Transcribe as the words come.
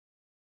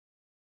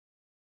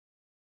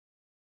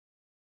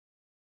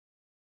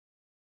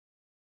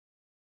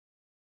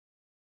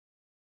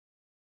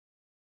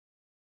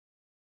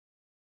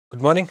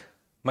Good morning.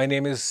 My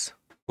name is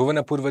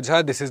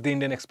Bhuvan. This is the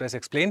Indian Express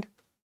Explained.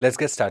 Let's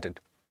get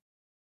started.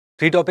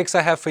 3 topics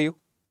I have for you.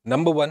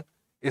 Number 1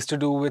 is to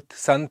do with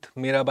Sant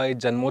Mirabai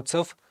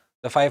Janmotsav.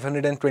 The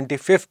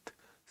 525th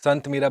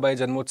Sant Mirabai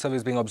Janmotsav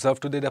is being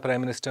observed today. The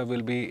Prime Minister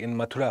will be in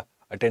Mathura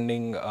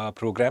attending a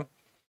program.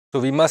 So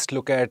we must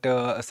look at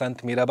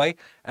Sant Mirabai,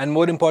 and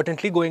more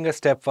importantly, going a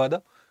step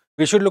further,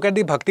 we should look at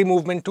the Bhakti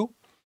movement too,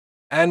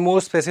 and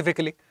more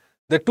specifically,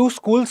 the two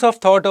schools of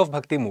thought of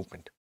Bhakti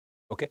movement.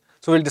 Okay,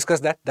 so we'll discuss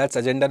that. That's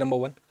agenda number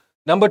 1.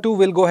 Number 2,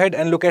 we'll go ahead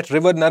and look at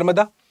River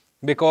Narmada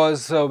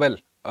because,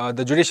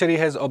 the judiciary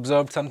has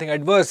observed something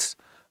adverse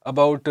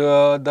about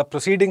the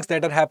proceedings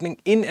that are happening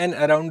in and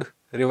around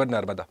River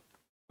Narmada.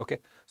 Okay,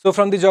 so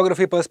from the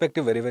geography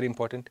perspective, very, very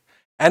important.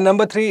 And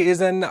number 3 is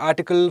an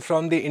article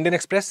from the Indian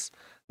Express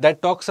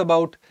that talks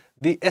about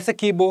the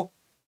Essequibo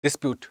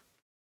dispute.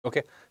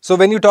 Okay, so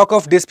when you talk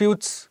of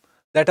disputes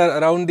that are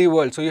around the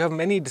world, so you have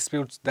many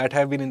disputes that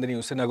have been in the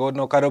news.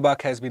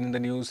 Nagorno-Karabakh has been in the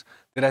news.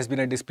 There has been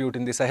a dispute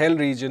in the Sahel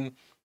region.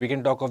 We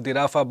can talk of the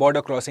Rafah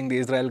border crossing, the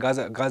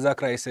Israel-Gaza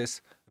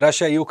crisis.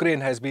 Russia-Ukraine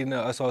has been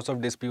a source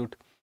of dispute,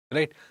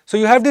 right? So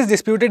you have these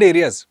disputed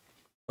areas,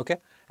 okay?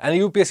 And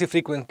UPSC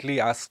frequently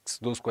asks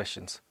those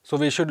questions. So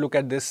we should look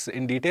at this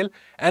in detail,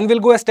 and we'll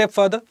go a step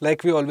further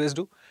like we always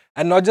do,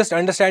 and not just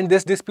understand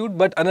this dispute,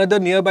 but another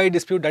nearby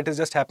dispute that is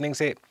just happening,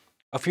 say,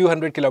 a few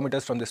hundred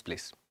kilometers from this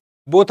place.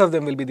 Both of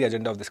them will be the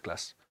agenda of this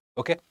class.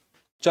 Okay,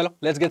 chalo,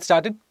 let's get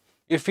started.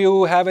 If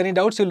you have any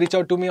doubts, you'll reach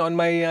out to me on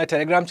my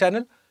Telegram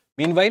channel.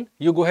 Meanwhile,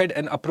 you go ahead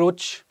and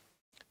approach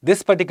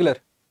this particular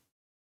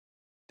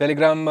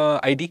Telegram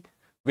ID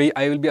where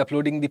I will be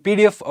uploading the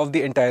PDF of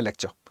the entire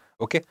lecture.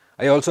 Okay,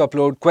 I also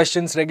upload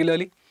questions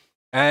regularly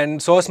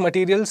and source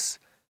materials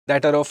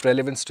that are of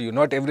relevance to you.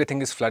 Not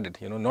everything is flooded,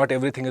 not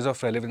everything is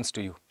of relevance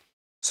to you.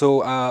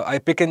 So I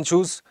pick and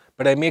choose,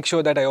 but I make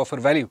sure that I offer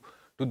value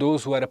to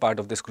those who are a part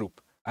of this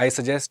group. I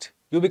suggest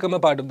you become a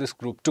part of this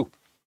group too.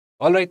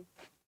 All right.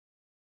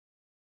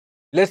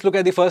 Let's look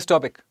at the first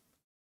topic.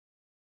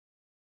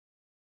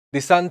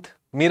 The Sant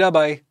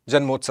Mirabai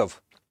Janmotsav.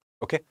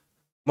 Okay.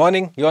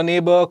 Morning, your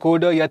neighbor,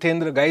 coder,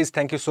 Yathendra. Guys,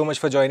 thank you so much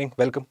for joining.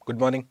 Welcome. Good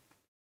morning.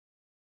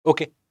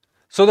 Okay.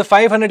 So the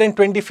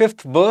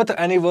 525th birth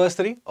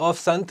anniversary of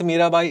Sant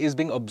Mirabai is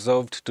being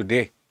observed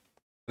today.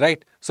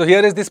 Right. So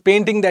here is this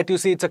painting that you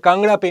see. It's a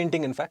Kangra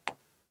painting, in fact.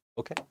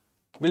 Okay.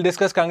 We'll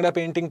discuss Kangra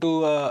painting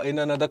too in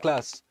another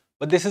class.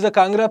 But this is a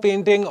Kangra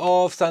painting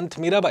of Sant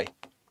Mirabai.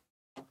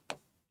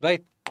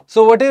 Right.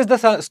 So what is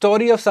the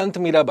story of Sant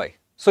Mirabai?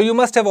 So you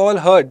must have all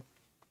heard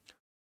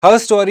her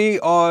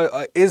story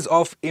is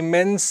of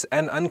immense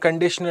and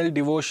unconditional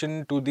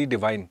devotion to the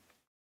divine.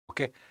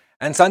 Okay.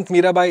 And Sant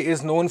Mirabai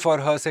is known for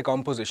her, say,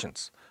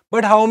 compositions.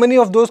 But how many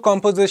of those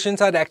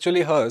compositions are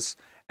actually hers?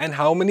 And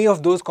how many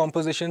of those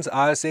compositions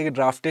are, say,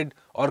 drafted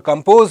or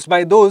composed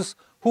by those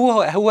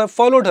who have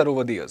followed her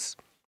over the years?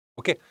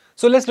 Okay,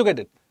 so let's look at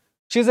it.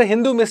 She's a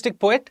Hindu mystic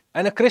poet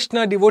and a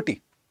Krishna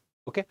devotee,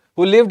 okay,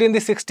 who lived in the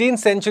 16th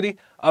century,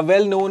 a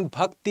well-known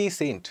Bhakti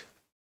saint.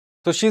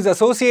 So she's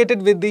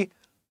associated with the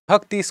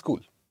Bhakti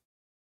school,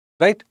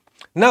 right?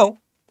 Now,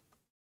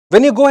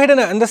 when you go ahead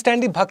and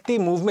understand the Bhakti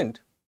movement,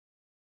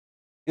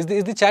 is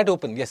the chat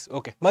open? Yes,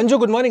 okay. Manju,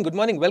 good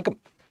morning, welcome.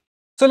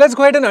 So let's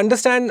go ahead and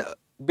understand,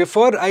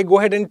 before I go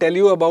ahead and tell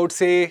you about,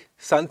 say,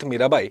 Sant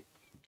Mirabai,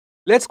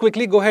 let's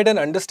quickly go ahead and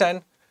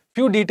understand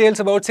few details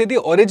about, say, the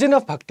origin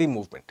of Bhakti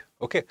movement.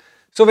 Okay,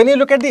 so when you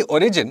look at the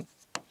origin,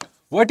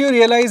 what you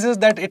realize is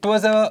that it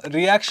was a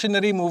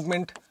reactionary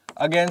movement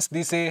against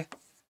the, say,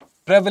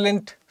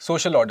 prevalent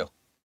social order.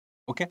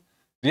 Okay,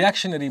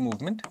 reactionary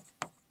movement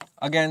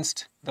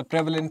against the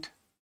prevalent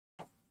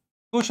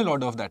social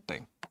order of that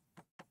time.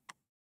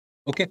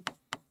 Okay,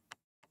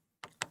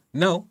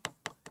 now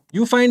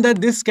you find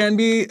that this can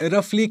be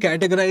roughly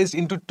categorized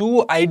into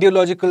two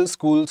ideological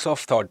schools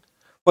of thought.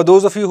 For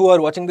those of you who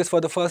are watching this for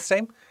the first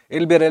time, it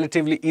will be a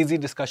relatively easy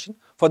discussion.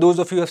 For those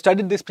of you who have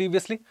studied this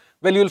previously,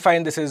 well, you will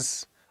find this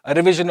is a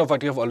revision of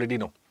what you have already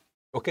known.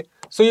 Okay,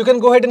 so you can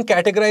go ahead and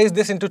categorize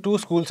this into two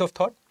schools of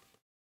thought.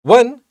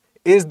 One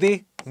is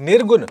the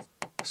Nirguna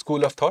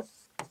school of thought.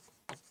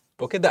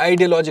 Okay, the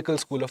ideological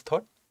school of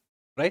thought,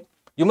 right?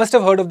 You must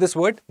have heard of this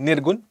word,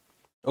 Nirgun.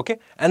 Okay,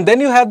 and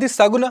then you have the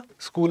Saguna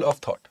school of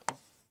thought.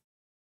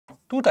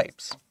 Two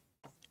types.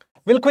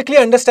 We'll quickly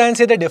understand,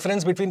 say, the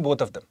difference between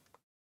both of them.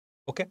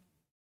 Okay,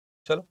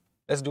 chalo,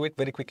 let's do it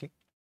very quickly.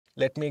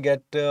 Let me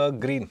get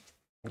green.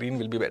 Green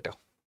will be better.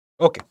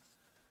 Okay,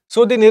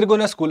 so the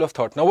Nirguna school of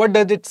thought. Now, what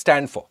does it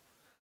stand for?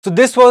 So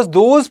this was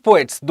those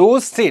poets,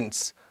 those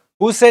saints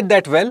who said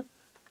that, well,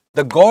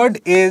 the God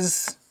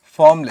is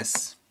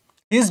formless.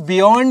 He is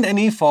beyond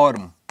any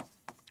form.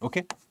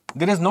 Okay,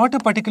 there is not a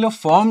particular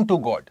form to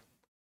God.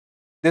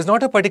 There is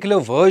not a particular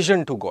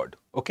version to God.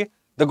 Okay,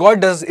 the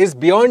God is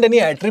beyond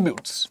any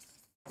attributes.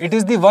 It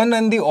is the one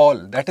and the all.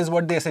 That is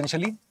what they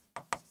essentially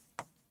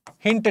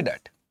hinted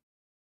at.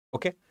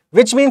 Okay,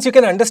 which means you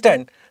can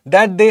understand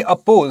that they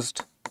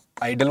opposed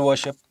idol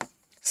worship.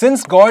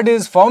 Since God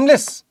is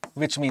formless,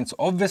 which means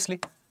obviously,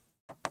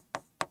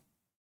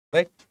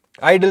 right?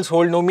 Idols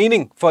hold no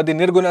meaning for the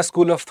Nirguna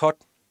school of thought.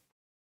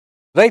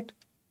 Right?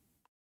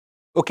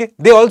 Okay.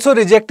 They also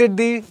rejected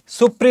the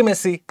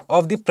supremacy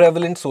of the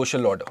prevalent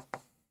social order.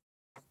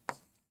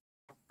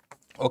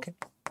 Okay.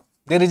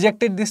 They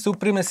rejected the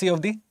supremacy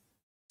of the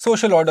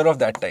social order of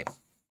that time.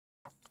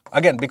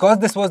 Again, because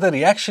this was the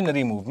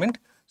reactionary movement,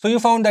 so you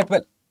found that,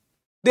 well,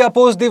 they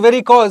opposed the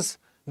very cause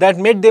that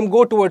made them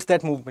go towards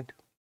that movement.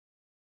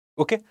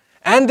 Okay.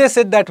 And they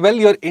said that, well,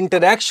 your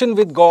interaction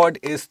with God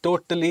is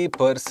totally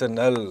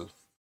personal.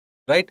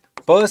 Right?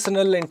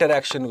 Personal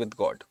interaction with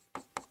God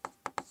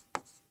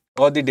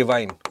or the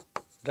divine.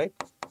 Right?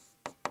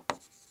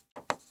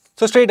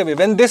 So straight away,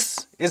 when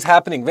this is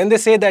happening, when they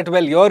say that,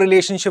 well, your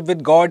relationship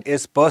with God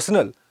is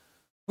personal,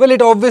 well,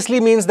 it obviously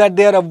means that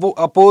they are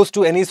opposed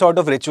to any sort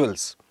of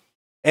rituals,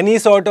 any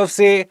sort of,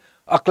 say,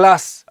 a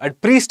class, a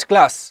priest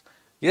class.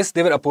 Yes,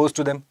 they were opposed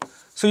to them.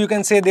 So you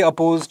can say they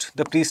opposed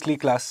the priestly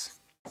class.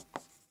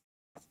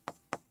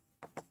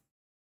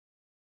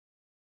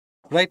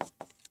 Right?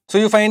 So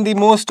you find the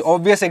most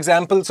obvious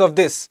examples of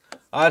this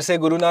are, say,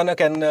 Guru Nanak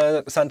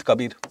and Sant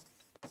Kabir.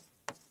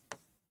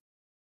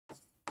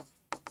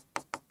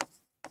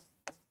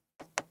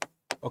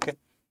 Okay.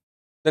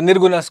 The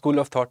Nirguna school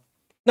of thought.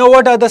 Now,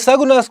 what are the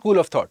Saguna school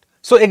of thought?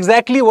 So,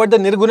 exactly what the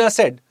Nirguna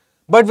said,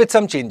 but with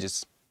some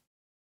changes.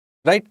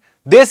 Right?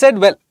 They said,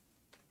 well,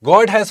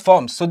 God has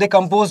forms. So, they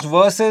composed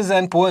verses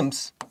and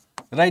poems.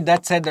 Right?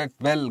 That said that,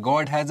 well,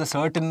 God has a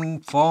certain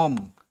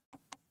form.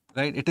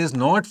 Right? It is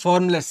not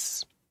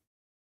formless.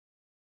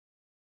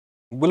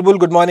 Bulbul,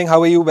 good morning. How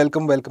are you?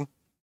 Welcome, welcome.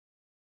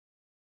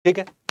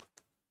 Okay.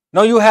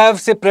 Now, you have,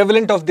 say,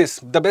 prevalent of this.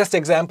 The best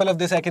example of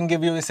this I can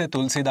give you is, say,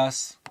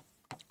 Tulsidas.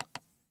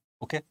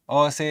 Okay,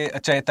 or say a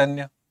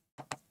Chaitanya.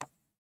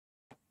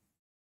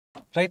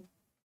 Right?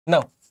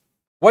 Now,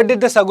 what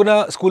did the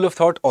Saguna school of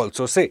thought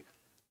also say?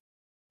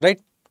 Right?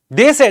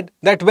 They said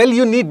that, well,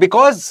 you need,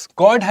 because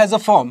God has a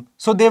form,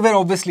 so they were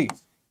obviously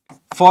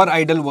for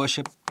idol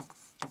worship.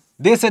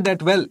 They said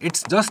that, well,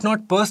 it's just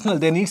not personal,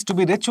 there needs to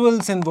be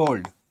rituals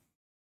involved.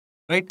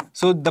 Right?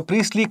 So, the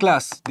priestly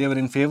class, they were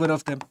in favor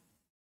of them.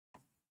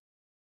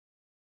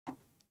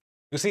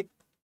 You see?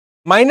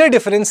 Minor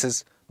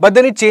differences. But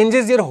then it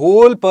changes your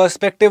whole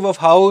perspective of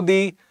how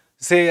the,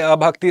 say,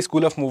 Bhakti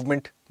school of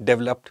movement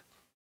developed.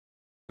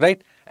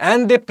 Right?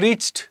 And they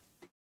preached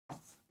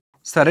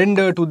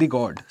surrender to the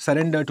God,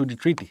 surrender to the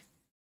treaty,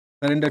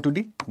 surrender to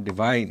the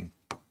divine.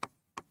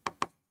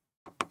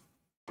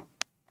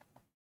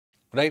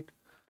 Right?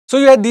 So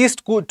you had these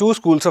two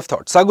schools of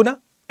thought, Saguna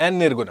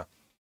and Nirguna.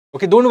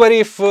 Okay, don't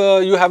worry if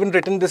you haven't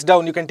written this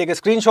down, you can take a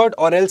screenshot,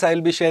 or else I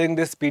will be sharing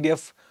this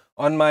PDF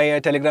on my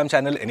Telegram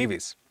channel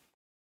anyways.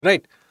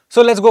 Right?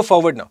 So let's go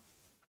forward now.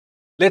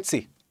 Let's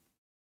see.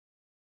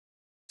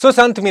 So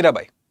Sant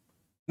Mirabai.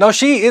 Now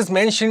she is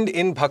mentioned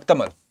in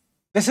Bhaktamal.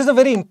 This is a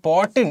very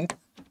important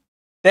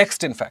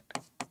text, in fact.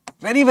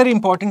 Very, very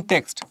important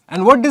text.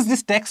 And what does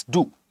this text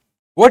do?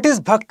 What is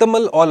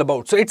Bhaktamal all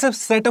about? So it's a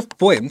set of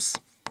poems,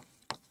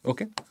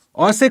 okay,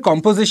 or say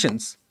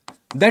compositions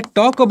that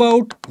talk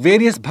about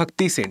various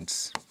Bhakti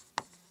saints.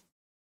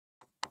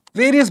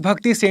 Various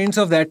Bhakti saints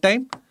of that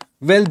time.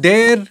 Well,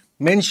 their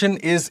mention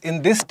is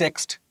in this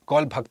text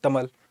called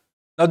Bhaktamal.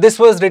 Now, this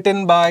was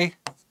written by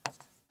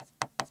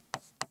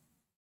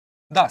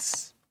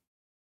Das,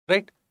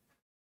 right?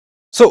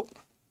 So,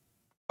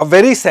 a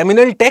very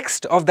seminal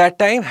text of that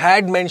time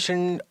had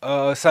mentioned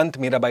Sant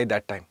Mirabai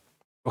that time.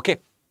 Okay.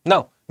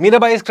 Now,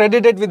 Mirabai is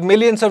credited with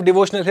millions of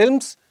devotional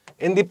hymns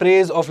in the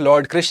praise of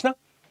Lord Krishna.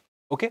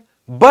 Okay.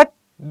 But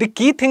the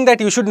key thing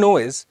that you should know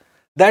is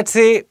that,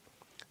 say,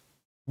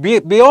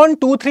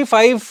 beyond 2, 3,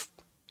 5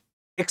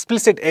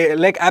 explicit,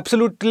 like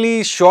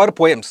absolutely sure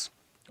poems,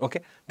 okay,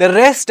 the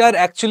rest are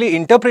actually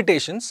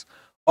interpretations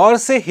or,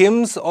 say,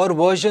 hymns or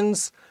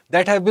versions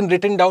that have been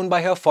written down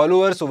by her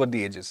followers over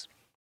the ages.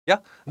 Yeah,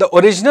 the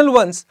original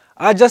ones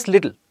are just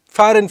little,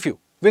 far and few.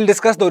 We'll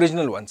discuss the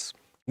original ones.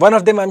 One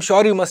of them I'm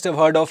sure you must have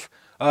heard of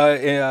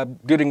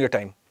during your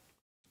time.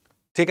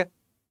 Okay?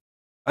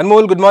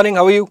 Anmol, good morning.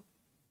 How are you?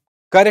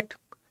 Correct.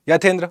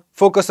 Yathendra,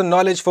 focus on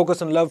knowledge,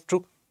 focus on love.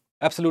 True.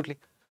 Absolutely.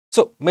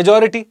 So,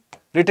 majority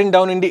written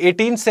down in the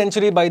 18th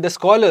century by the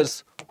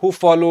scholars who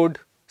followed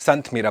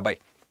Sant Mirabai.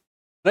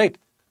 Right.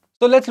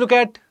 So, let's look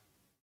at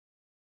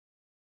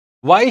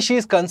why she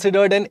is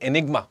considered an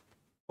enigma.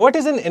 What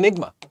is an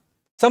enigma?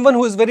 Someone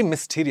who is very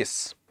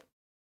mysterious.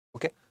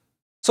 Okay.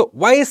 So,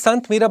 why is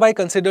Sant Mirabai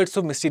considered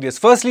so mysterious?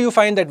 Firstly, you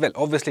find that, well,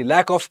 obviously,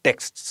 lack of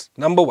texts.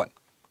 Number one.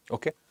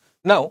 Okay.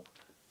 Now,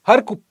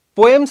 her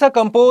poems are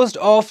composed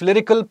of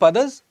lyrical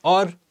padas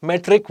or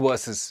metric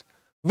verses.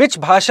 Which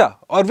bhasha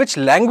or which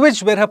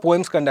language were her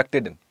poems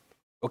conducted in?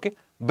 Okay.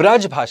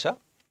 Braj bhasha,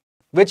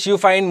 which you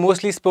find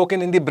mostly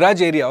spoken in the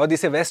Braj area or the,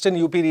 say,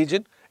 western UP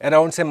region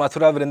around, say,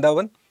 Mathura,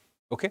 Vrindavan.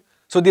 Okay.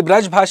 So, the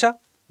Braj bhasha,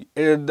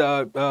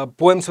 the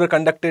poems were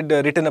conducted,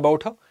 written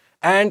about her,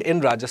 and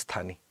in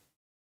Rajasthani.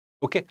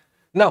 Okay.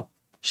 Now,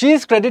 she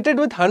is credited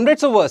with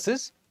hundreds of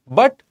verses,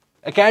 but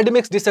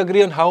academics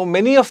disagree on how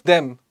many of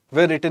them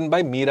were written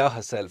by Meera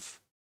herself.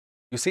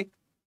 You see,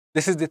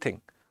 this is the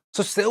thing.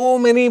 So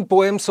many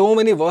poems, so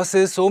many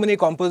verses, so many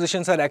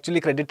compositions are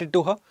actually credited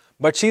to her,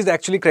 but she's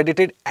actually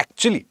credited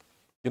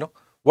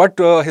what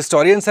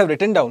historians have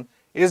written down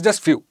is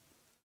just few.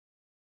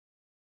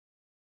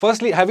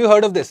 Firstly, have you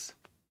heard of this?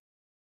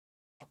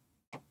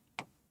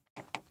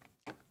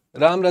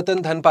 Ram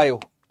Ratan Dhan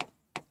Payo.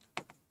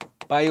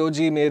 Payo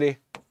ji mere.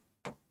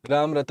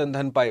 Ram Ratan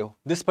Dhan Payo.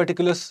 This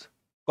particular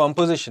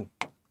composition,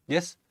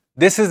 yes,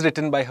 this is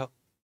written by her.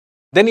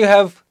 Then you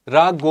have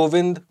Rag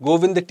Govind,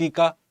 Govind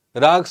Tika,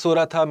 Rag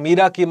Soratha,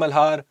 Meera Ki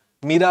Malhar,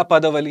 Meera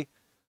Padavali,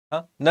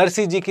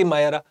 Narsi Ji Ki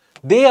Mayara.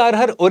 They are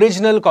her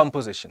original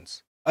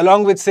compositions,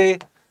 along with, say,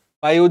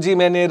 Payo ji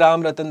maine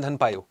Ram Ratan Dhan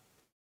Payo.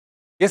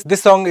 Yes,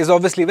 this song is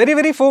obviously very,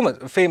 very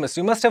famous.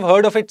 You must have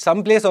heard of it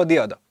someplace or the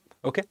other.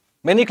 Okay,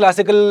 many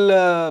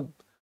classical,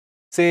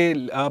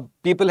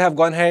 people have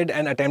gone ahead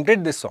and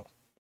attempted this song.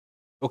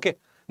 Okay,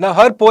 now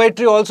her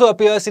poetry also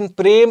appears in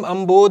Prem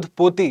Ambodh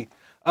Poti,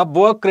 a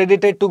book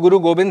credited to Guru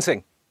Gobind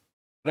Singh.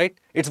 Right?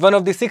 It's one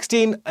of the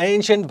 16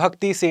 ancient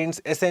Bhakti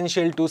saints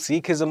essential to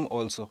Sikhism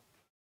also.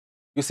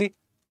 You see?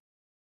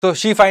 So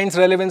she finds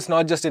relevance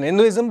not just in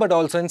Hinduism but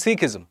also in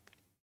Sikhism.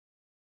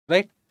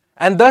 Right?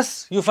 And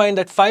thus you find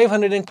that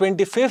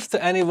 525th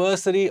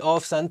anniversary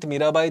of Sant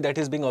Mirabai that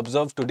is being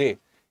observed today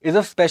is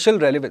of special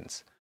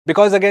relevance.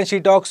 Because again she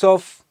talks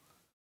of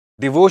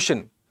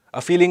devotion,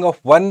 a feeling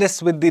of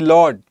oneness with the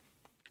Lord.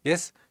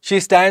 Yes? She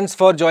stands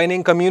for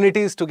joining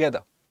communities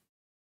together.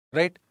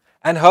 Right?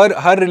 And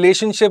her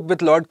relationship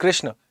with Lord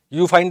Krishna,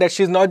 you find that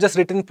she's not just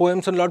written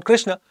poems on Lord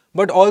Krishna,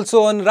 but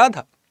also on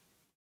Radha.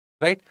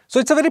 Right?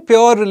 So it's a very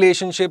pure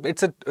relationship.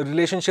 It's a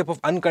relationship of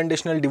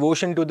unconditional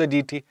devotion to the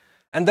deity.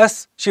 And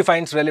thus she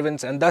finds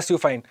relevance. And thus you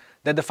find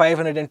that the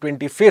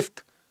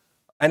 525th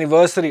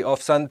anniversary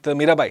of Sant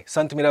Mirabai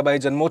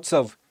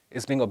Janmotsav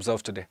is being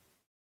observed today.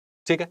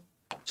 Okay?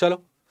 Chalo.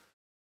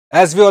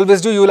 As we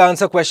always do, you will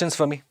answer questions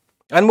for me.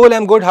 Anmol,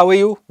 I'm good. How are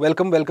you?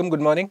 Welcome.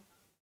 Good morning.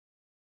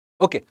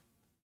 Okay.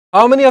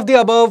 How many of the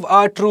above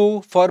are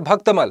true for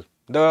Bhaktamal,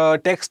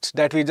 the text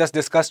that we just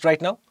discussed right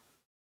now?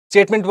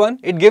 Statement 1,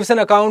 it gives an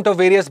account of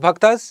various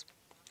bhaktas.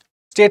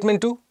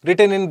 Statement 2,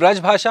 written in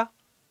Braj Bhasha.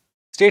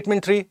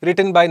 Statement 3,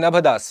 written by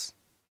Nabhadas.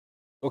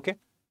 Okay,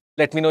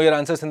 let me know your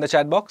answers in the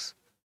chat box.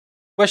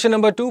 Question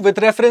number 2, with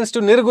reference to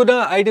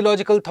Nirguna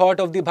ideological thought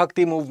of the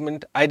Bhakti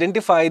movement,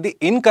 identify the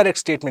incorrect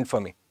statement for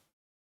me.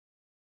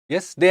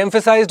 Yes, they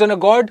emphasized on a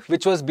God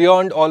which was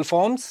beyond all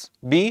forms.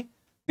 B,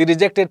 the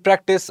rejected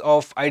practice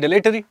of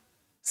idolatry.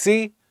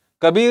 C,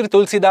 Kabir,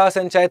 Tulsidas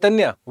and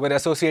Chaitanya were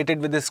associated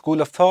with this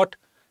school of thought.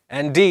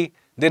 And D,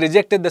 they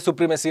rejected the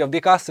supremacy of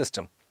the caste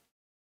system.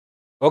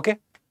 Okay.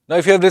 Now,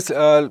 if you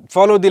have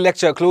followed the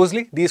lecture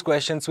closely, these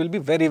questions will be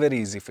very, very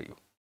easy for you.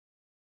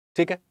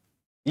 Okay.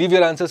 Leave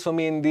your answers for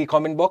me in the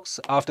comment box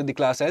after the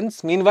class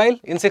ends. Meanwhile,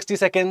 in 60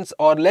 seconds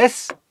or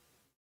less,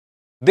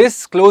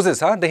 this closes.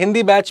 The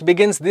Hindi batch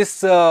begins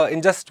this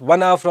in just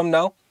 1 hour from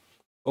now.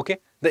 Okay.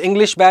 The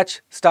English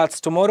batch starts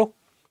tomorrow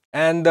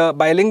and the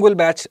bilingual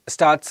batch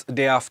starts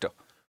day after.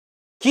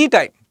 Key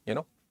time,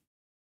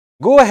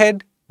 go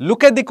ahead,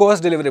 look at the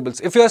course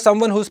deliverables. If you are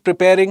someone who's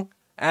preparing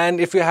and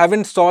if you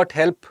haven't sought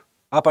help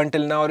up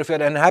until now, or if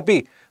you're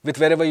unhappy with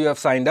wherever you have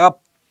signed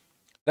up,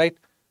 right,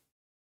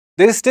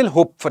 there is still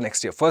hope for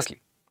next year,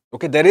 firstly.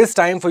 Okay, there is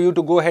time for you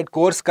to go ahead,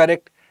 course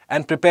correct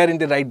and prepare in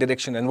the right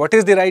direction. And what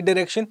is the right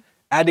direction?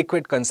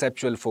 Adequate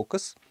conceptual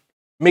focus,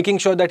 making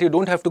sure that you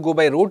don't have to go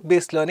by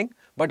rote-based learning,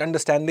 but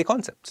understand the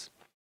concepts.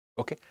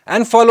 Okay,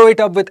 and follow it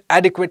up with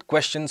adequate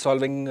question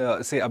solving,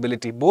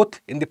 ability, both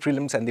in the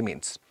prelims and the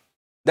mains.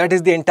 That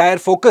is the entire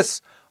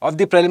focus of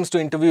the prelims to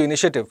interview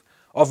initiative,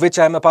 of which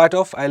I am a part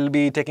of. I'll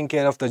be taking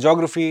care of the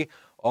geography,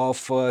 of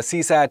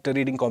CSAT,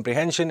 reading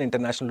comprehension,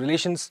 international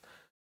relations,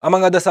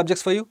 among other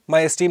subjects for you.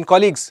 My esteemed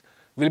colleagues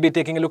will be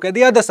taking a look at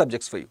the other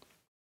subjects for you.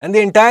 And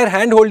the entire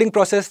hand-holding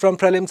process from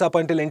prelims up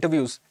until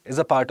interviews is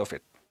a part of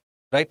it.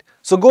 Right?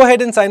 So go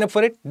ahead and sign up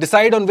for it.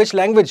 Decide on which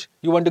language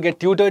you want to get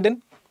tutored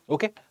in.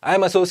 Okay, I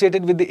am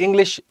associated with the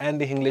English and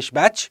the English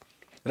batch,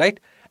 right?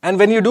 And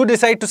when you do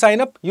decide to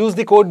sign up, use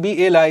the code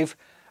BALIVE,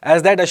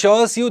 as that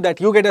assures you that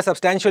you get a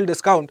substantial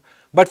discount.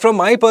 But from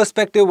my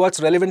perspective,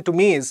 what's relevant to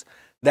me is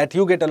that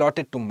you get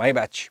allotted to my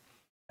batch.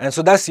 And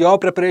so thus your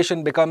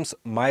preparation becomes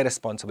my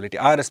responsibility,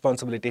 our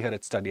responsibility here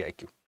at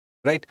StudyIQ,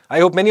 right? I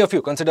hope many of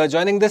you consider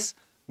joining this.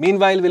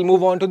 Meanwhile, we'll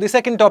move on to the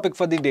second topic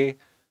for the day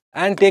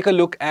and take a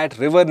look at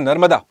River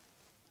Narmada.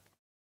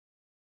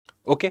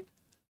 Okay.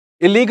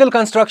 Illegal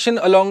construction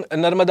along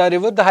Narmada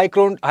River, the High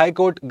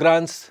Court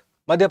grants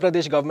Madhya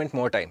Pradesh government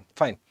more time.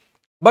 Fine.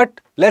 But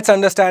let's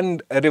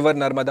understand River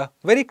Narmada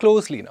very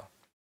closely now.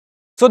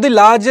 So the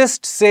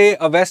largest, say,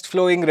 a west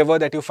flowing river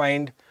that you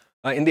find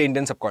in the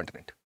Indian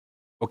subcontinent,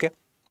 okay,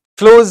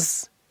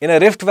 flows in a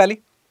rift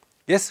valley.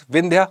 Yes,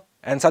 Vindhya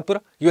and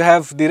Satpura. You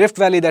have the rift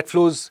valley that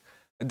flows,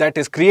 that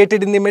is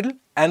created in the middle,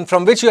 and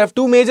from which you have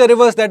two major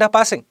rivers that are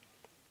passing,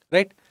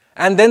 right?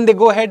 And then they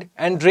go ahead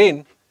and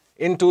drain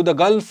into the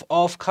Gulf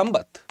of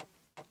Khambat,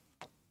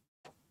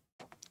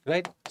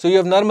 right? So you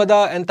have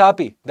Narmada and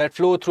Tapi that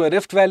flow through a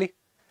rift valley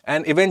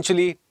and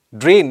eventually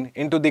drain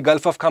into the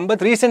Gulf of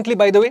Khambat. Recently,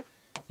 by the way,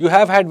 you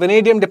have had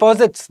vanadium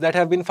deposits that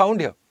have been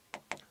found here.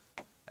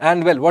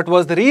 And well, what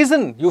was the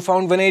reason you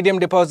found vanadium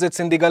deposits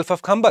in the Gulf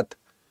of Khambat?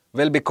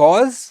 Well,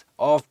 because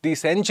of the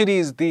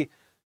centuries, the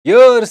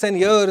years and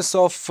years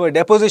of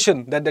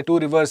deposition that the two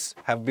rivers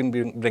have been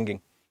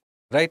bringing,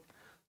 right?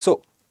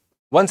 So,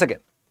 once again,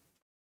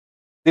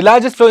 the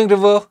largest flowing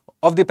river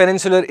of the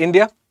peninsular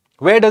India,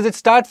 where does it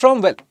start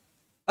from? Well,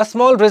 a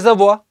small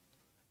reservoir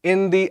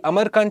in the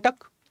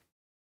Amarkantak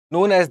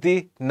known as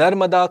the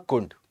Narmada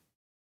Kund.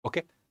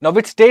 Okay. Now,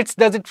 which states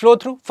does it flow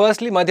through?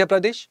 Firstly, Madhya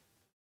Pradesh,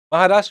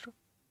 Maharashtra,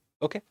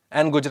 okay,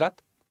 and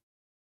Gujarat.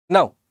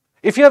 Now,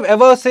 if you have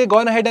ever, say,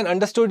 gone ahead and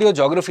understood your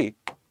geography,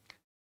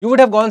 you would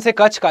have gone, say,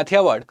 Kutch,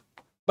 Kathiawad,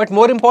 but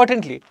more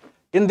importantly,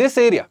 in this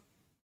area,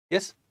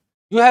 yes,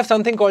 you have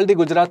something called the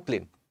Gujarat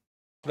Plain,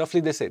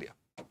 roughly this area,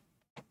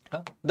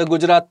 the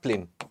Gujarat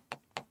Plain.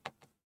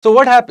 So,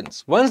 what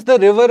happens? Once the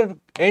river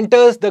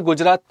enters the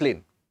Gujarat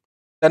Plain,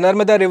 the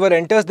Narmada River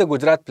enters the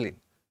Gujarat Plain,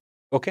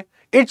 okay,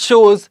 it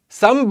shows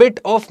some bit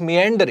of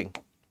meandering.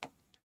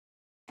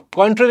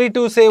 Contrary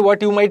to, say,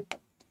 what you might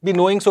be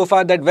knowing so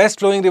far, that west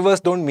flowing rivers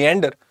don't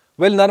meander.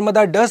 Well,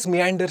 Narmada does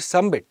meander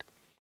some bit.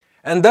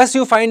 And thus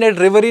you find that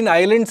riverine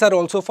islands are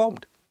also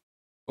formed.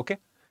 Okay.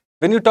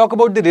 When you talk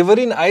about the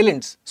riverine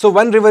islands, so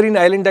one riverine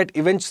island that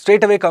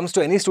straight away comes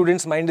to any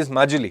student's mind is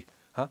Majuli,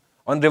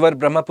 on river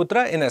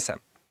Brahmaputra in Assam.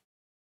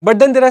 But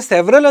then there are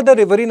several other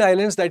riverine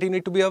islands that you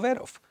need to be aware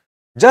of.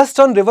 Just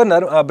on river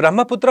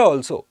Brahmaputra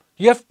also,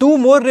 you have two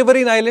more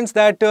riverine islands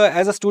that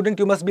as a student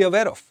you must be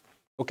aware of.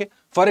 Okay.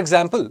 For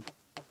example,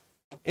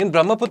 in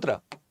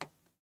Brahmaputra,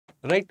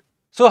 right?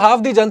 So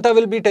half the Janta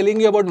will be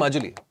telling you about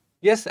Majuli.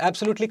 Yes,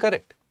 absolutely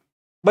correct.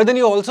 But then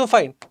you also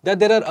find that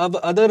there are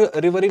other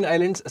riverine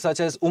islands such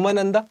as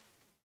Umananda,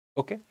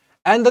 okay?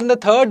 And then the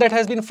third that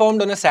has been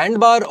formed on a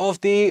sandbar of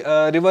the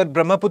river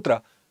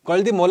Brahmaputra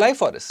called the Molai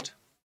forest,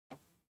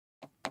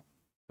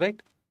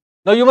 right?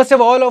 Now you must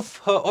have all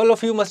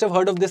of you must have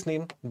heard of this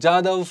name,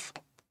 Jadav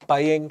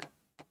Payeng,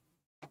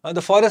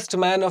 the forest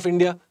man of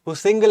India who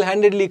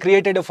single-handedly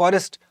created a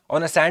forest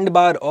on a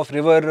sandbar of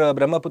river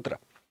Brahmaputra.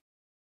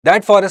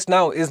 That forest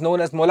now is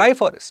known as Molai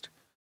forest,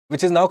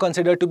 which is now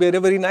considered to be a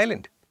riverine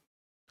island.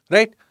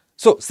 Right?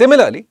 So,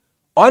 similarly,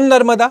 on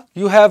Narmada,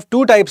 you have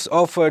two types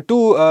of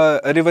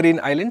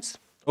riverine islands.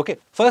 Okay,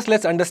 first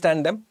let's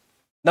understand them.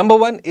 Number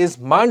one is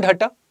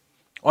Mandhata,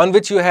 on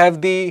which you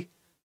have the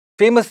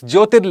famous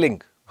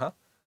Jyotirling.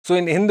 So,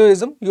 in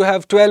Hinduism, you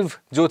have 12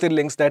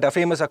 Jyotirlings that are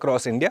famous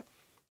across India.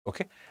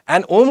 Okay,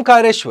 and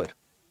Omkareshwar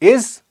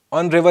is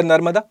on river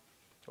Narmada,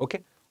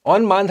 okay,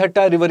 on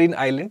Mandhata riverine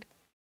island.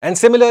 And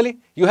similarly,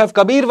 you have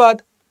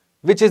Kabirwad,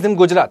 which is in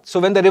Gujarat.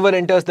 So, when the river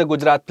enters the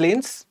Gujarat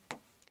plains,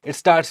 it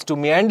starts to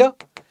meander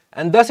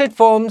and thus it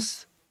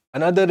forms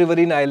another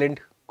riverine island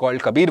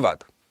called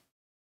Kabirwad.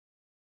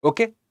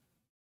 Okay.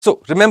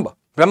 So, remember,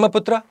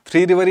 Brahmaputra,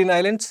 3 riverine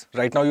islands.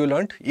 Right now you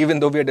learnt, even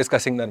though we are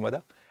discussing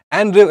Narmada.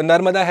 And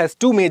Narmada has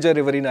 2 major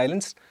riverine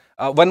islands.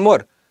 One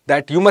more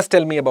that you must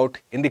tell me about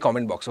in the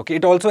comment box. Okay.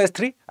 It also has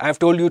 3. I have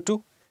told you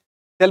 2.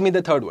 Tell me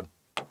the third one.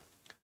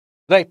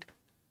 Right.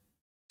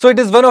 So, it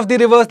is one of the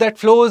rivers that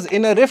flows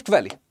in a rift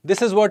valley.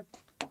 This is what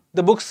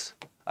the books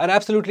are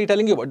absolutely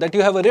telling you about, that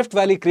you have a rift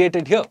valley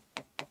created here.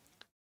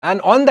 And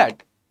on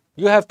that,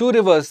 you have 2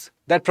 rivers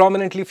that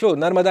prominently flow,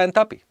 Narmada and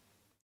Tapi.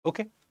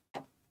 Okay.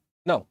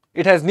 Now,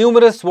 it has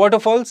numerous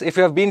waterfalls. If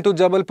you have been to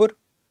Jabalpur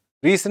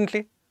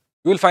recently,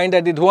 you will find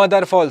that the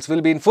Dhuandar Falls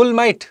will be in full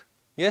might.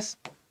 Yes.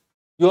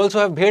 You also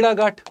have Bheda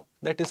Ghat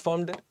that is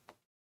formed there.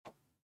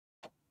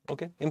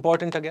 Okay.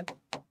 Important again.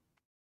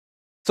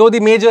 So, the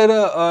major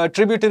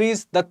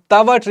tributaries, the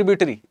Tava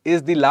tributary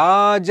is the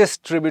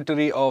largest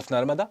tributary of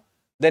Narmada.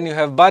 Then you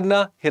have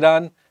Barna,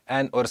 Hiran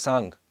and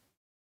Orsang.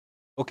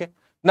 Okay.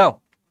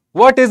 Now,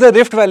 what is a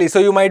rift valley? So,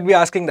 you might be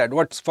asking that.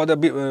 What's for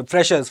the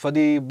freshers, for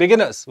the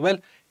beginners? Well,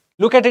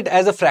 look at it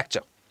as a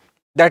fracture.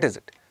 That is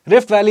it.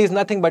 Rift valley is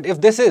nothing but if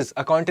this is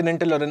a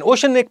continental or an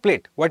oceanic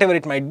plate, whatever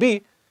it might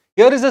be,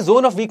 here is a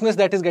zone of weakness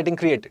that is getting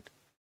created.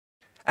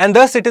 And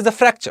thus, it is a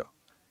fracture.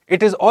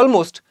 It is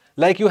almost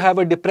like you have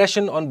a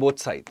depression on both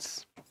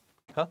sides.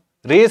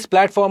 Raised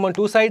platform on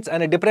 2 sides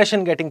and a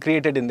depression getting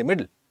created in the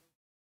middle.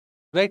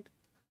 Right?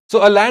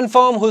 So, a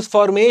landform whose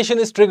formation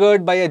is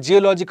triggered by a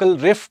geological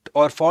rift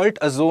or fault,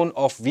 a zone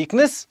of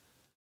weakness,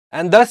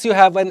 and thus you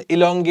have an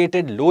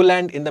elongated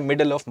lowland in the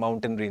middle of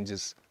mountain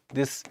ranges.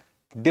 This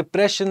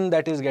depression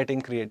that is getting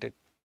created.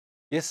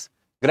 Yes,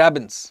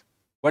 grabens,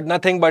 but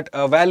nothing but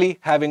a valley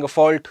having a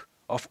fault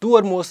of 2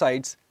 or more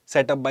sides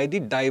set up by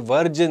the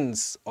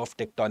divergence of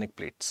tectonic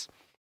plates.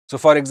 So,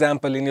 for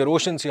example, in your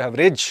oceans you have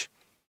ridge,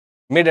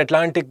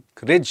 mid-Atlantic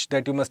ridge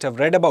that you must have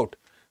read about,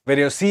 where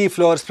your sea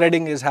floor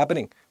spreading is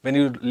happening. When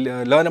you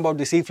learn about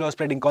the sea floor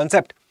spreading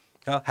concept,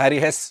 Harry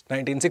Hess,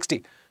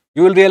 1960,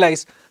 you will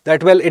realize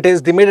that, well, it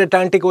is the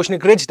mid-Atlantic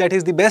oceanic ridge that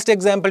is the best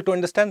example to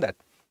understand that.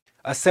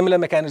 A similar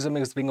mechanism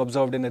is being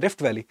observed in a rift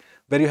valley,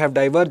 where you have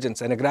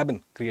divergence and a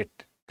graben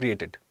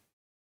created.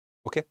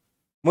 Okay.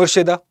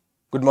 Murshida,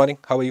 good morning.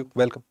 How are you?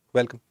 Welcome.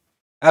 Welcome.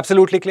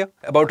 Absolutely clear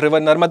about river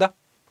Narmada.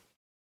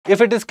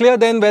 If it is clear,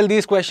 then well,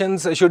 these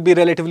questions should be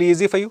relatively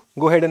easy for you.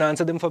 Go ahead and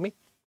answer them for me.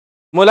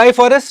 Molai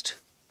Forest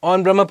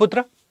on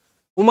Brahmaputra,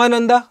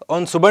 Umananda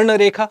on Subarna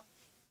Rekha,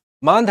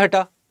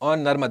 Mandhata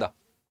on Narmada.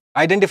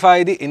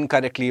 Identify the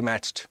incorrectly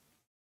matched.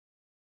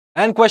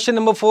 And question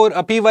number 4,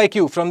 a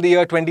PYQ from the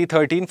year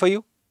 2013 for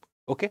you.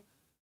 Okay.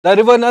 The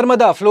river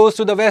Narmada flows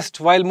to the west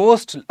while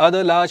most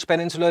other large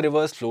peninsular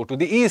rivers flow to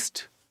the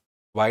east.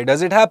 Why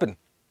does it happen?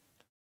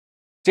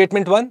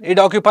 Statement 1, it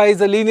occupies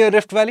the linear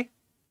rift valley.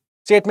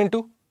 Statement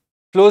 2,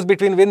 flows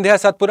between Vindhya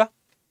Satpura.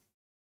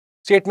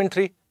 Statement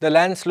 3, the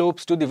land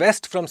slopes to the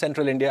west from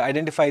central India.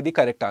 Identify the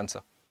correct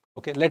answer.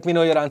 Okay, let me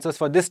know your answers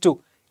for this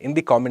too in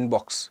the comment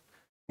box.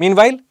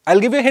 Meanwhile, I'll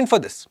give you a hint for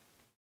this.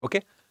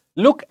 Okay,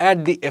 look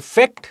at the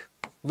effect,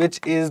 which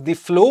is the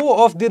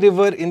flow of the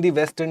river in the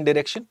western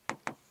direction.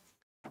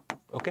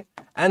 Okay,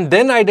 and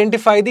then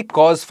identify the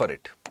cause for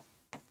it.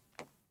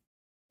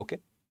 Okay,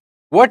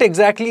 what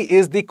exactly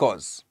is the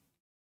cause?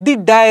 The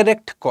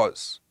direct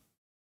cause.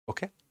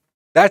 Okay,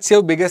 that's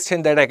your biggest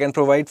hint that I can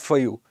provide for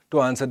you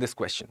to answer this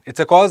question. It's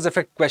a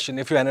cause-effect question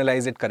if you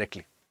analyze it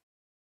correctly.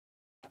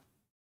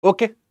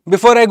 Okay,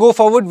 before I go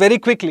forward very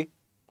quickly,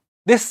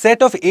 this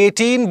set of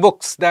 18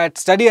 books that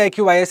StudyIQ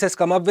IAS has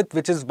come up with,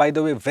 which is by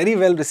the way very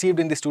well received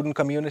in the student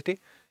community,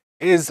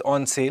 is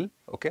on sale.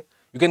 Okay,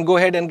 you can go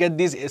ahead and get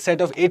these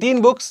set of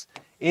 18 books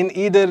in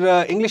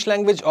either English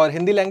language or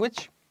Hindi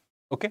language.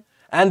 Okay,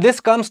 and this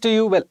comes to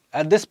you well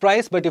at this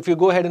price, but if you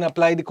go ahead and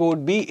apply the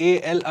code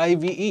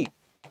BALIVE,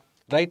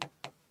 right,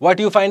 what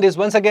you find is,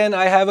 once again,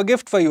 I have a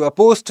gift for you, a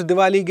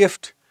post-Diwali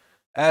gift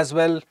as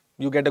well.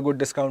 You get a good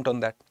discount on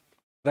that,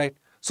 right?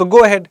 So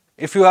go ahead.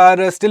 If you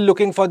are still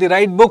looking for the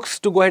right books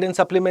to go ahead and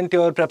supplement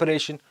your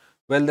preparation,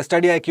 well, the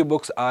StudyIQ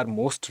books are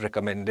most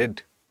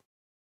recommended.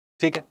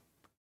 Okay.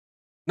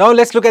 Now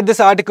let's look at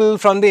this article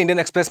from the Indian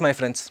Express, my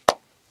friends.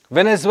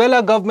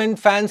 Venezuela government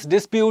fans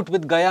dispute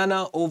with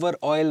Guyana over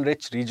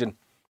oil-rich region.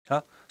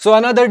 So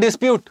another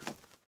dispute,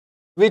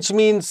 which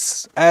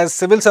means as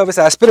civil service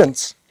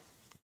aspirants,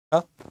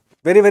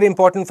 very, very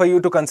important for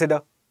you to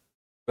consider,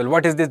 well,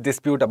 what is this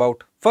dispute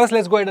about? First,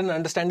 let's go ahead and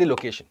understand the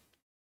location.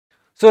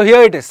 So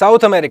here it is,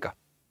 South America.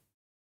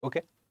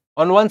 Okay.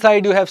 On one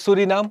side, you have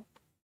Suriname,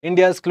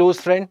 India's close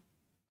friend,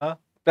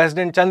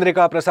 President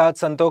Chandrika Prasad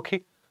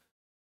Santokhi.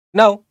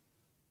 Now,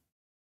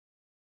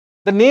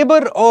 the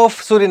neighbor of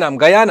Suriname,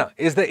 Guyana,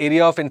 is the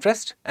area of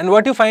interest. And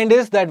what you find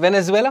is that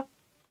Venezuela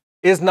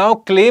is now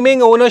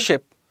claiming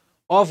ownership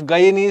of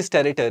Guyanese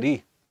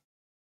territory.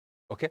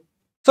 Okay.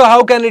 So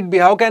how can it be?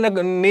 How can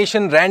a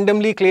nation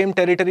randomly claim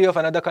territory of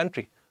another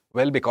country?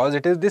 Well, because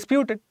it is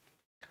disputed.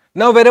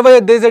 Now,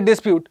 wherever there is a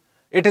dispute,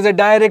 it is a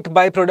direct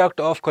byproduct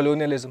of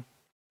colonialism.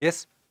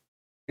 Yes,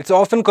 it's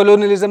often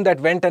colonialism that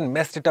went and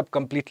messed it up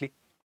completely.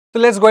 So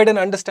let's go ahead and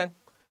understand.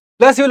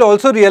 Plus, you will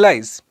also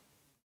realize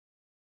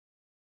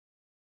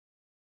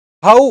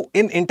how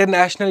in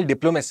international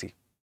diplomacy,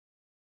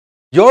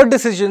 your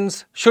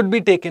decisions should be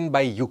taken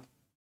by you.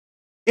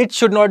 It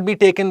should not be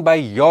taken by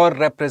your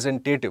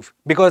representative,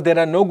 because there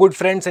are no good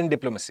friends in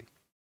diplomacy.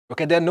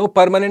 Okay, there are no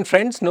permanent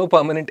friends, no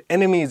permanent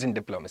enemies in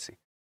diplomacy.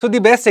 So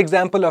the best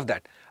example of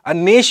that, a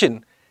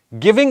nation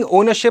giving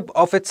ownership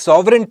of its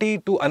sovereignty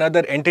to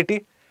another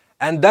entity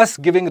and thus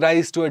giving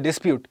rise to a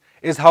dispute,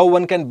 is how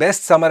one can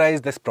best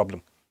summarize this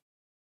problem.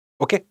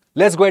 Okay,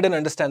 let's go ahead and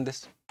understand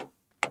this.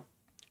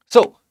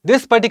 So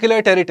this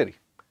particular territory,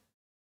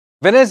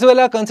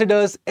 Venezuela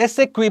considers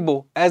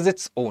Essequibo as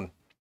its own.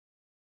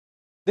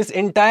 This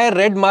entire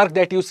red mark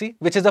that you see,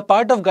 which is a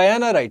part of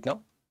Guyana right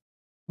now,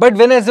 but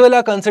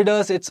Venezuela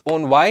considers its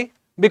own. Why?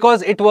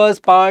 Because it was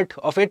part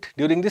of it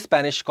during the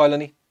Spanish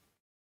colony.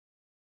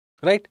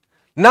 Right?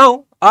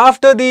 Now,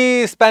 after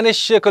the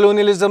Spanish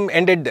colonialism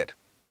ended there,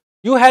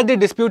 you had the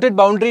disputed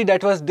boundary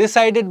that was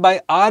decided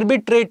by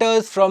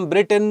arbitrators from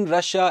Britain,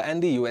 Russia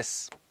and the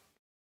US.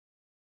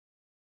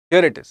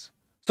 Here it is.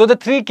 So the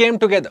three came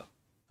together.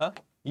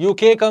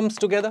 UK comes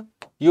together,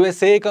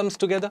 USA comes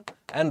together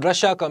and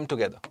Russia come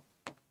together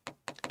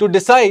to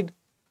decide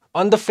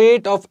on the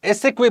fate of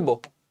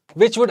Essequibo,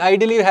 which would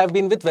ideally have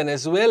been with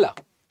Venezuela.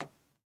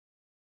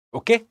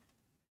 Okay,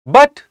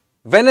 but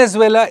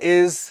Venezuela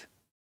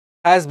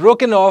has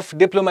broken off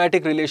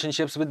diplomatic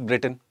relationships with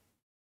Britain.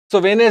 So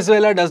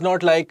Venezuela does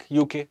not like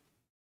UK.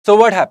 So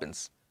what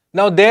happens?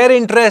 Now their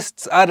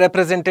interests are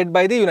represented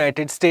by the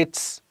United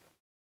States.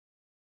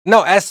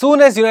 Now as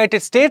soon as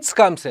United States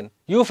comes in,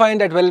 you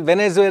find that, well,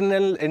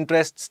 Venezuelan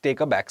interests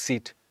take a back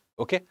seat.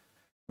 Okay.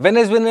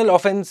 Venezuelan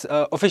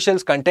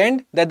officials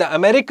contend that the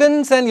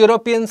Americans and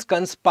Europeans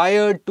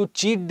conspired to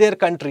cheat their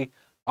country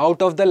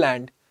out of the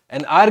land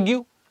and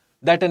argue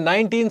that a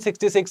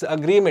 1966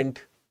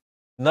 agreement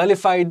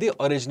nullified the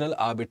original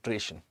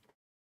arbitration.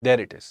 There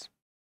it is.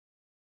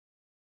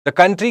 The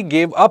country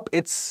gave up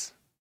its,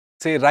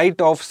 say, right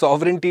of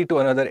sovereignty to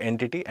another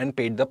entity and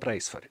paid the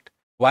price for it.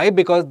 Why?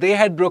 Because they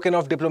had broken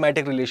off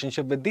diplomatic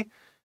relationship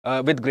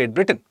with Great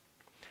Britain.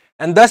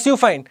 And thus you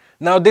find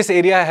now this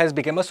area has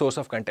become a source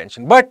of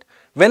contention. But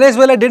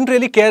Venezuela didn't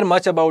really care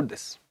much about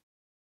this.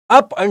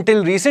 Up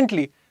until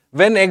recently,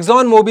 when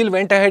ExxonMobil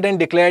went ahead and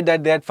declared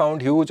that they had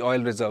found huge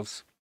oil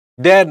reserves.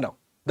 There now,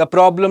 the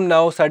problem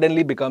now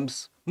suddenly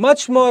becomes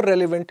much more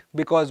relevant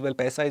because, well,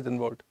 paisa is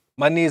involved,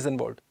 money is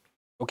involved,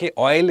 okay,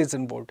 oil is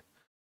involved.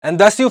 And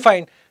thus you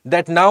find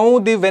that now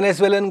the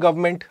Venezuelan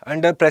government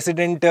under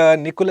President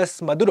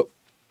Nicolas Maduro,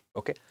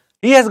 okay,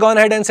 he has gone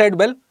ahead and said,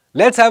 well,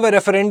 let's have a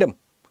referendum,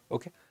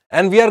 okay,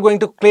 and we are going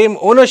to claim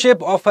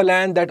ownership of a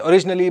land that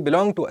originally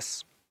belonged to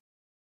us.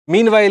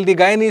 Meanwhile, the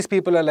Guyanese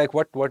people are like,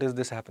 what is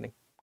this happening?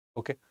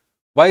 Okay,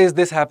 why is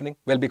this happening?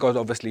 Well, because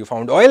obviously you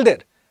found oil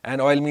there,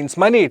 and oil means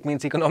money, it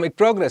means economic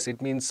progress,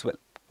 it means, well,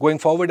 going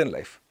forward in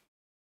life.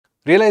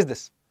 Realize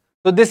this.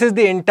 So this is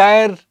the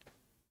entire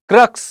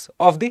crux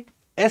of the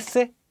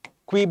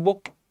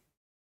Essequibo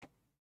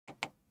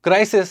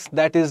crisis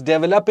that is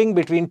developing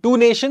between two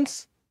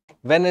nations,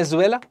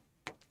 Venezuela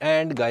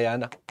and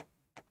Guyana.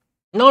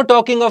 Now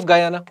talking of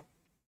Guyana,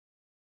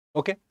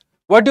 okay,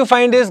 what you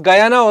find is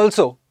Guyana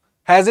also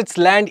has its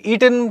land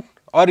eaten,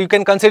 or you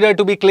can consider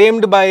to be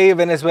claimed by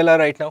Venezuela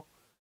right now.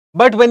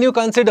 But when you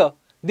consider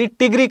the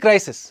Tigray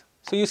crisis,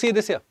 so you see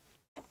this here.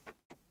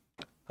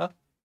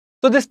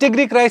 So this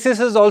Tigray crisis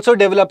is also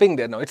developing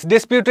there now. It's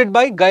disputed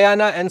by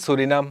Guyana and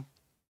Suriname.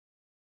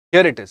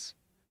 Here it is.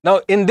 Now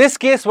in this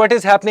case, what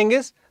is happening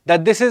is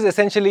that this is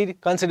essentially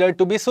considered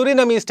to be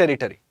Surinamese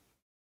territory.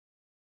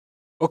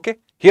 Okay,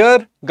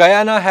 here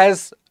Guyana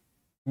has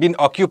been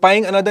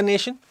occupying another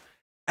nation,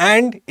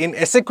 and in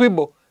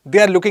Essequibo, they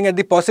are looking at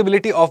the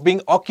possibility of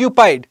being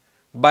occupied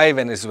by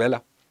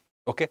Venezuela.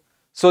 Okay,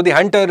 so the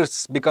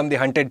hunters become the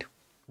hunted.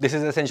 This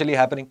is essentially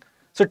happening.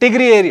 So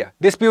Tigray area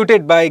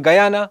disputed by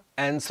Guyana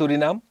and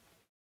Suriname.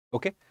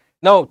 Okay,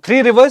 now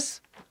three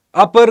rivers: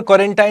 Upper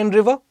Corentine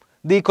River,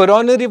 the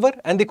Corone River,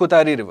 and the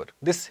Kutari River.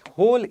 This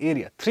whole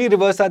area, three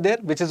rivers are there,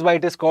 which is why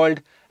it is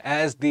called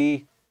as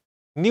the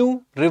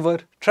New River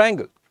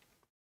Triangle.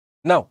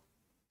 Now,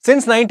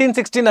 since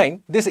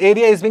 1969, this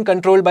area is being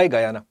controlled by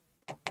Guyana.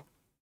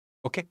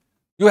 Okay,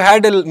 you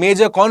had a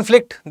major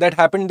conflict that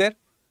happened there,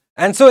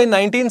 and so in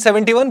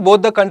 1971,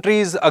 both the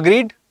countries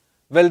agreed,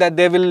 well, that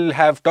they will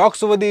have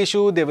talks over the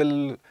issue, they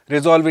will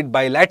resolve it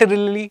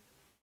bilaterally.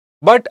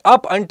 But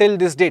up until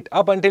this date,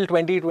 up until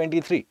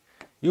 2023,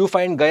 you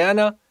find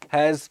Guyana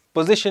has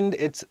positioned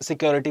its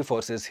security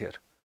forces here.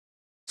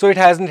 So it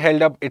hasn't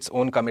held up its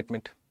own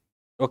commitment.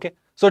 Okay,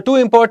 so two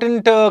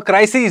important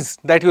crises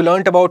that you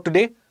learnt about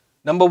today.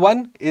 Number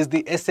one is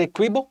the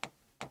Essequibo,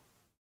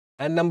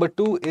 and number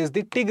two is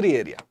the Tigray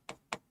area.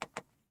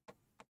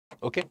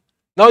 Okay,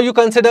 now you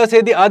consider,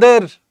 say, the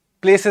other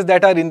places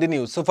that are in the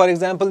news. So for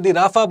example, the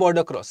Rafah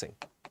border crossing,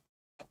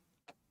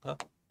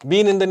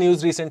 been in the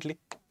news recently.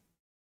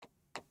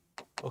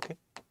 Okay,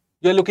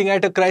 you are looking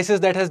at a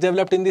crisis that has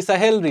developed in the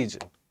Sahel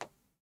region.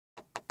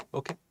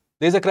 Okay,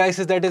 there is a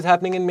crisis that is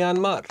happening in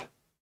Myanmar.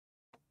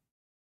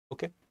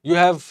 Okay, you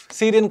have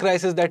Syrian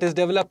crisis that is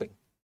developing.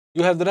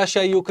 You have the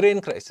Russia-Ukraine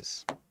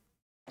crisis.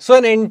 So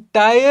an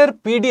entire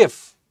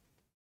PDF,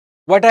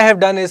 what I have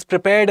done is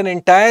prepared an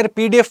entire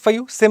PDF for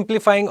you,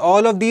 simplifying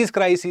all of these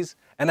crises,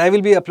 and I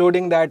will be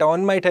uploading that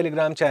on my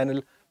Telegram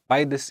channel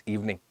by this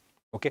evening.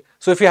 Okay,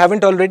 so if you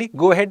haven't already,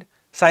 go ahead,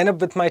 sign up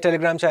with my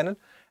Telegram channel,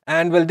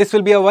 and well, this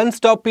will be a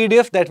one-stop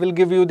PDF that will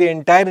give you the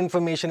entire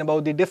information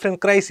about the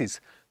different crises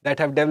that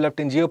have developed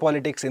in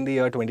geopolitics in the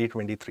year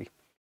 2023.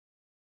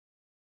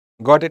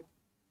 Got it?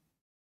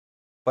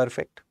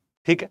 Perfect.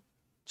 Okay.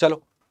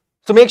 Chalo.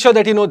 So make sure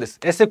that you know this,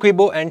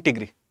 Essequibo and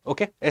Tigray.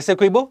 Okay,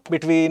 Essequibo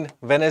between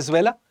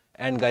Venezuela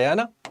and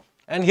Guyana,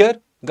 and here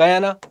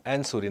Guyana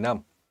and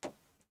Suriname.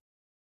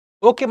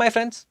 Okay, my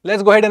friends,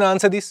 let's go ahead and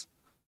answer these.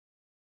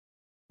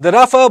 The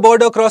Rafah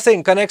border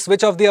crossing connects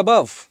which of the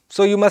above?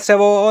 So you must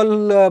have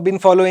all been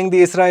following the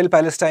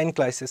Israel-Palestine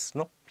crisis,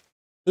 no?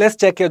 Let's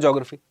check your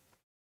geography.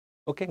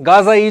 Okay,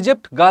 Gaza,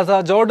 Egypt,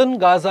 Gaza, Jordan,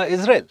 Gaza,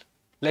 Israel.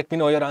 Let me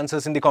know your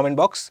answers in the comment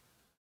box.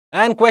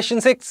 And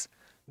question 6.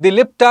 The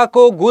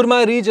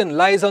Liptako-Gurma region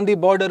lies on the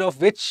border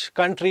of which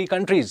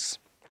countries?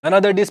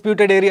 Another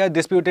disputed area,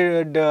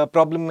 disputed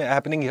problem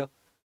happening here.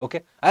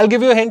 Okay, I'll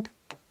give you a hint.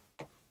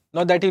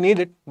 Not that you need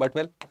it, but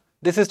well,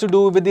 this is to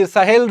do with the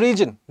Sahel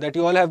region that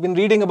you all have been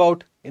reading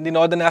about in the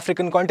northern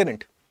African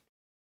continent.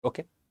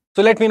 Okay,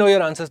 so let me know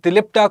your answers. The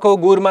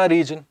Liptako-Gurma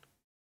region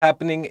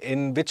happening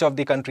in which of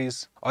the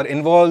countries, or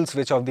involves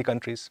which of the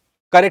countries?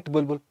 Correct,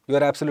 Bulbul. You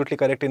are absolutely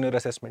correct in your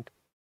assessment.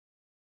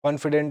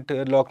 Confident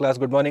law class,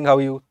 good morning, how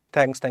are you?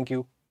 Thanks, thank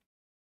you.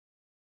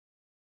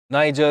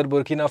 Niger,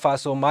 Burkina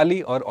Faso,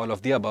 Mali, or all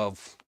of the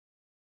above.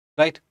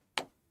 Right?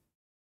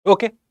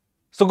 Okay.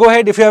 So go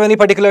ahead, if you have any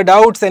particular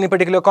doubts, any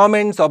particular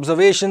comments,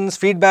 observations,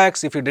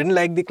 feedbacks, if you didn't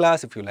like the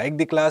class, if you like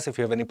the class, if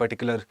you have any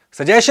particular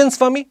suggestions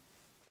for me,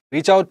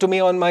 reach out to me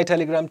on my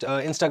Telegram,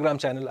 Instagram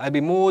channel. I'll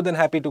be more than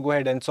happy to go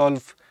ahead and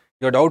solve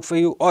your doubt for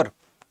you, or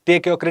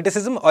take your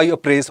criticism or your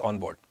praise on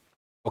board.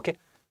 Okay,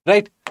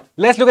 right?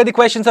 Let's look at the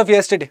questions of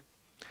yesterday.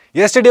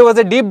 Yesterday was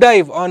a deep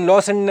dive on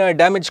loss and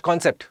damage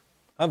concept.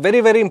 A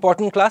very, very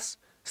important class,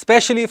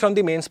 especially from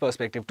the mains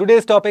perspective.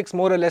 Today's topics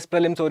more or less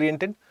prelims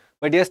oriented,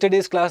 but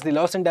yesterday's class, the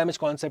loss and damage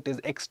concept is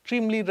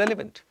extremely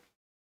relevant.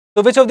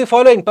 So which of the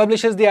following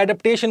publishes the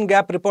adaptation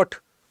gap report?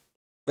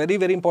 Very,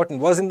 very important.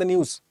 Was in the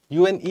news.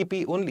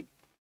 UNEP only.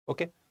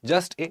 Okay,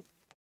 just A.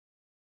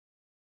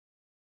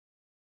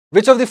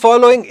 Which of the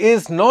following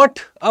is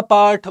not a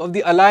part of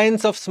the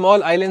alliance of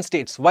small island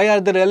states? Why are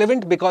they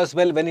relevant? Because,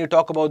 well, when you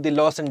talk about the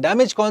loss and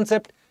damage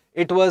concept,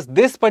 it was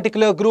this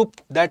particular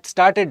group that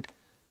started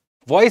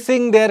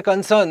voicing their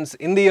concerns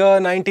in the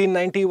year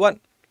 1991.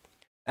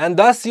 And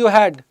thus you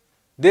had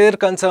their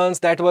concerns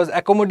that was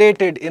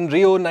accommodated in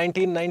Rio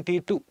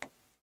 1992,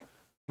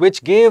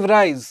 which gave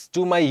rise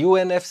to my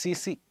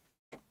UNFCCC,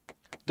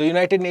 the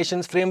United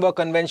Nations Framework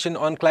Convention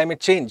on Climate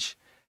Change,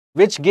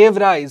 which gave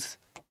rise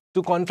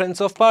to Conference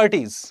of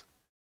Parties,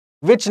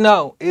 which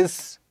now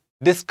is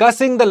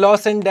discussing the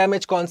loss and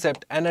damage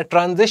concept, and a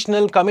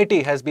transitional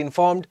committee has been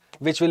formed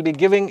which will be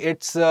giving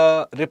its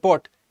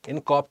report in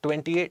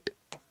COP28.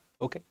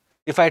 Okay.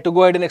 If I had to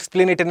go ahead and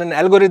explain it in an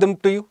algorithm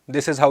to you,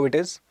 this is how it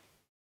is.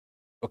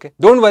 Okay.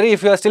 Don't worry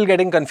if you are still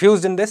getting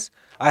confused in this.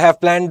 I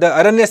have planned the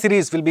Aranya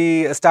series will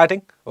be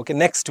starting, okay,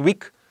 next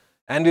week,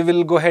 and we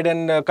will go ahead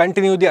and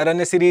continue the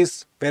Aranya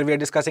series where we are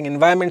discussing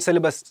environment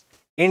syllabus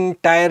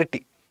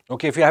entirety.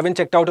 Okay, if you haven't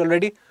checked out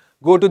already,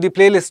 go to the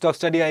playlist of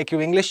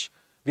StudyIQ English.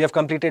 We have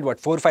completed what,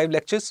 4 or 5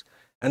 lectures,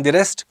 and the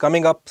rest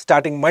coming up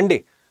starting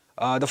Monday.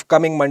 The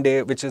coming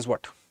Monday, which is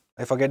what?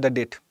 I forget the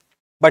date,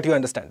 but you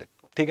understand it.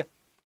 Okay?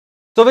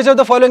 So which of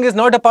the following is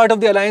not a part of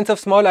the alliance of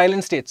small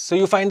island states? So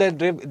you find that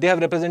they have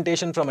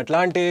representation from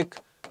Atlantic,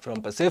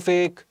 from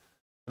Pacific,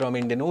 from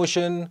Indian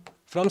Ocean,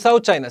 from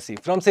South China Sea,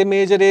 from say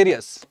major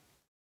areas.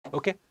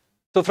 Okay.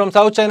 So from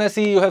South China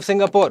Sea, you have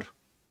Singapore,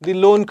 the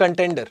lone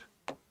contender.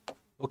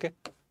 Okay.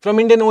 From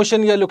Indian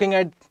Ocean, you are looking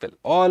at, well,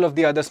 all of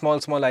the other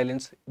small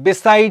islands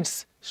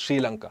besides Sri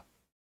Lanka.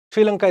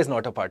 Sri Lanka is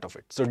not a part of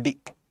it. So D.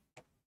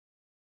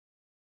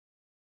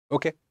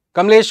 Okay.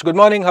 Kamlesh, good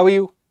morning. How are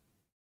you?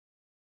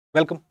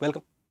 Welcome,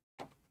 welcome.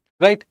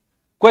 Right.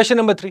 Question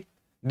number 3.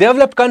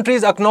 Developed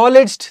countries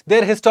acknowledged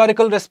their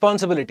historical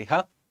responsibility.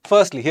 Huh?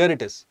 Firstly, here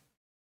it is.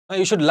 Now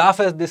you should laugh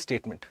at this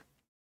statement.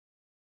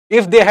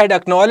 If they had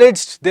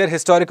acknowledged their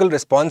historical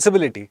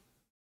responsibility,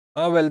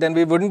 well, then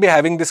we wouldn't be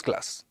having this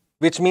class,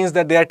 which means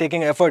that they are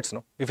taking efforts.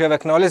 No? If you have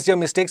acknowledged your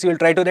mistakes, you will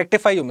try to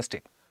rectify your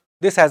mistake.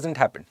 This hasn't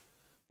happened.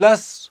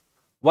 Plus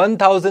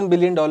 $1,000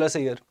 billion a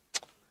year.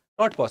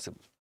 Not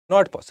possible.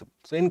 Not possible.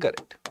 So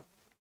incorrect.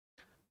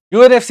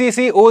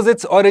 UNFCCC owes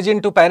its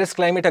origin to Paris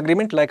Climate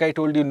Agreement. Like I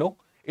told you, no.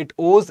 It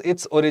owes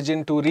its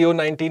origin to Rio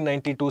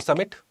 1992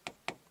 summit.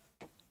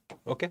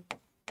 Okay.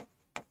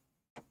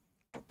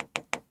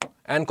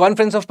 And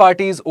Conference of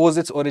Parties owes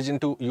its origin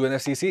to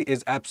UNFCCC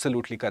is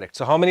absolutely correct.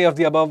 So how many of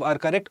the above are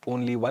correct?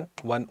 Only one.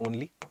 One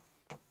only.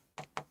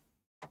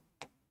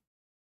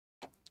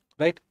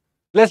 Right.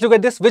 Let's look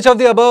at this. Which of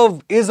the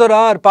above is or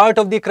are part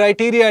of the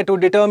criteria to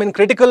determine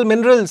critical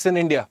minerals in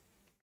India?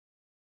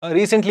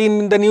 Recently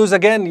in the news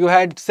again, you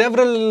had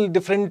several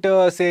different,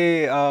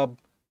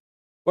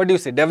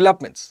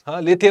 developments.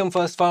 Lithium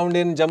first found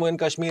in Jammu and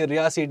Kashmir,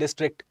 Riyasi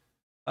district.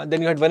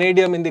 Then you had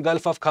vanadium in the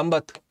Gulf of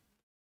Khambat.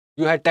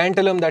 You had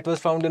tantalum that was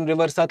found in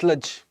river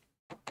Satluj.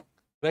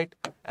 Right?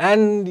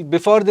 And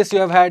before this, you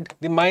have had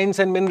the Mines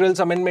and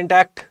Minerals Amendment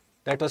Act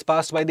that was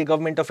passed by the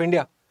Government of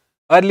India.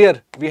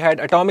 Earlier, we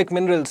had atomic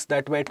minerals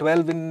that were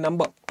 12 in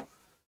number.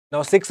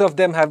 Now 6 of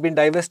them have been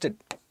divested.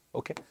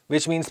 Okay,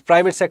 which means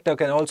private sector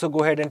can also go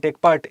ahead and take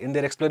part in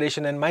their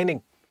exploration and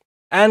mining.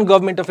 And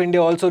Government of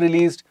India also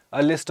released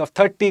a list of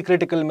 30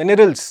 critical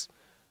minerals.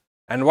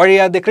 And why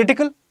are they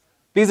critical?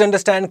 Please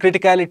understand,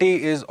 criticality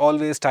is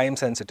always time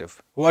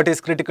sensitive. What is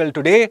critical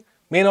today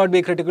may not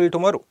be critical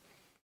tomorrow.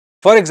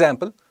 For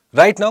example,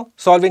 right now,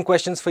 solving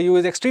questions for you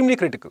is extremely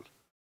critical.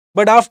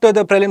 But after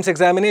the prelims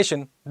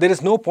examination, there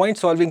is no point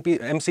solving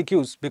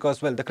MCQs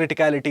because, well, the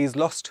criticality is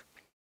lost.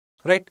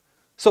 Right?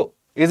 So,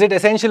 is it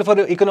essential for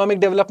economic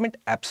development?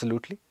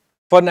 Absolutely.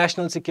 For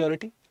national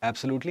security?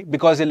 Absolutely.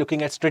 Because you're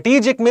looking at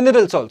strategic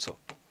minerals also,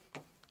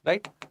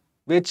 right?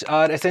 Which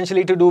are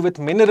essentially to do with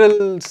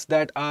minerals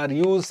that are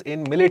used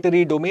in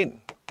military domain.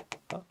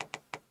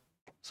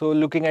 So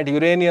looking at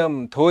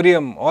uranium,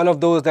 thorium, all of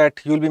those that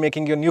you'll be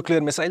making your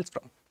nuclear missiles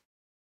from.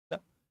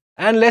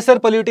 And lesser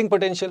polluting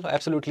potential?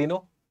 Absolutely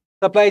no.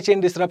 Supply chain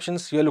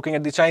disruptions? You're looking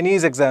at the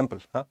Chinese example.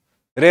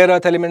 Rare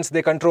earth elements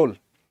they control.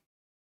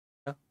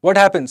 What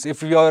happens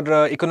if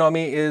your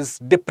economy is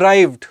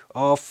deprived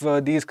of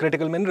these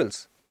critical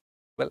minerals?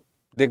 Well,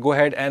 they go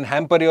ahead and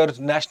hamper your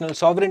national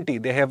sovereignty.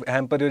 They have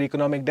hamper your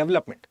economic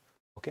development.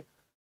 Okay.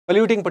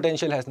 Polluting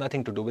potential has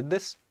nothing to do with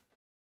this.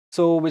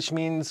 So, which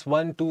means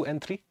 1, 2,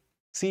 and 3.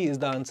 C is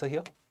the answer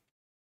here.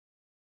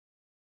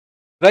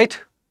 Right.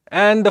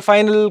 And the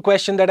final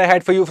question that I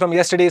had for you from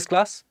yesterday's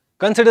class.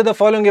 Consider the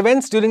following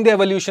events during the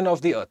evolution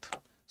of the Earth.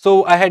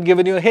 So, I had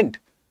given you a hint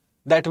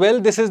that, well,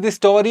 this is the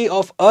story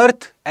of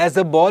Earth as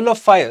a ball of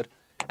fire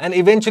and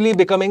eventually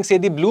becoming, say,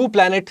 the blue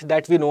planet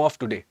that we know of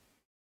today.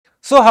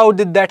 So how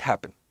did that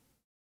happen?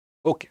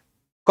 Okay,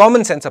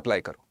 common sense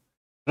apply karo.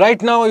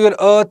 Right now your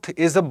Earth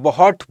is a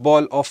hot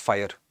ball of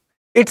fire.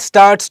 It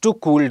starts to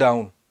cool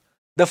down.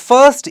 The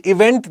first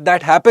event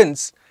that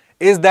happens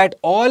is that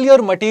all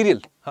your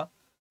material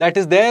that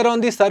is there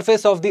on the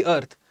surface of the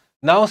earth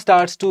now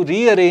starts to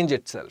rearrange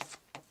itself.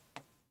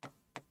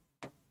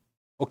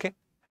 Okay?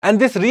 And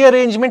this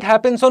rearrangement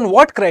happens on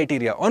what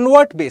criteria? On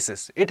what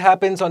basis? It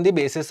happens on the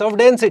basis of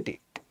density.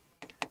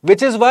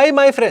 Which is why,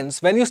 my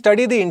friends, when you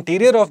study the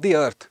interior of the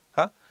earth,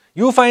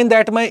 you find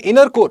that my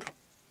inner core,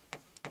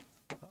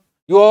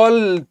 you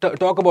all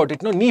talk about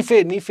it, no? Nife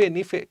hai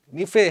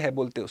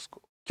bolte usko.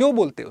 Kyun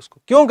bolte usko?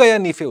 Kyun gaya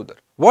nife udhar?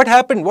 What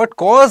happened? What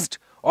caused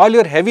all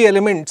your heavy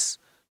elements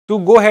to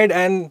go ahead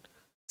and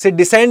say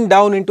descend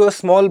down into a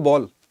small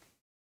ball?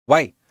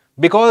 Why?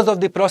 Because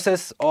of the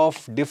process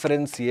of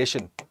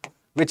differentiation,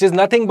 which is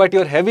nothing but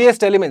your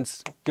heaviest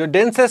elements, your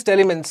densest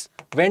elements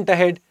went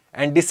ahead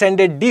and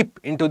descended deep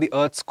into the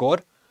earth's core,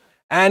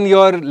 and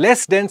your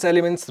less dense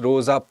elements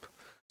rose up.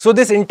 So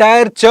this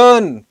entire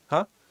churn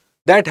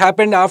that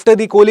happened after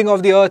the cooling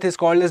of the earth is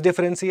called as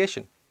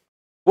differentiation.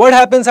 What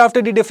happens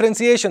after the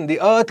differentiation? The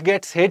earth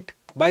gets hit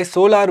by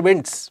solar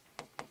winds.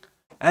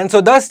 And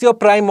so thus your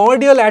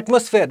primordial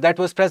atmosphere that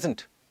was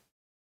present,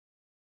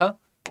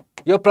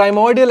 your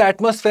primordial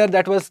atmosphere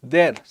that was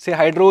there, say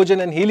hydrogen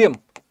and helium,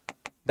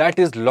 that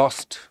is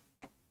lost.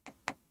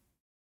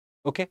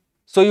 Okay?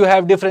 So you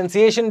have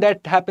differentiation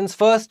that happens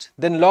first,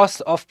 then loss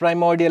of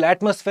primordial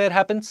atmosphere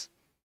happens.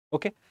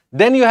 Okay?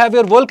 Then you have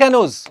your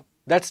volcanoes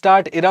that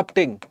start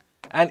erupting,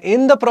 and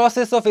in the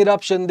process of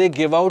eruption they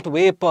give out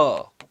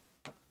vapor.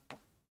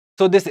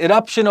 So this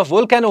eruption of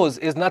volcanoes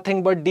is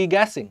nothing but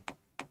degassing.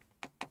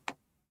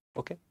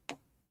 Okay?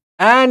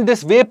 And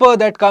this vapor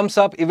that comes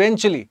up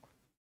eventually,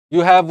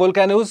 you have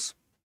volcanoes,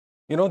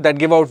 that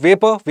give out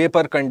vapor,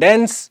 vapor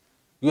condense,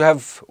 you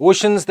have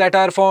oceans that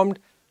are formed.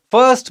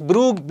 First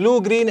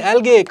blue-green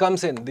algae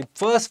comes in, the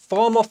first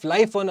form of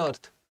life on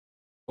earth.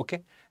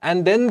 Okay?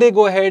 And then they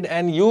go ahead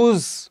and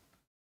use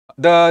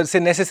the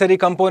necessary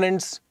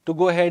components to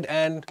go ahead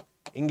and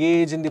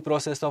engage in the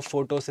process of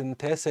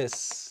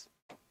photosynthesis.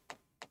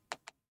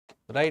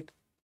 Right?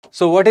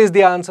 So what is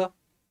the answer?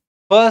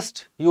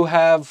 First, you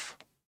have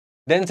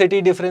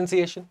density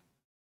differentiation.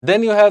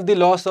 Then you have the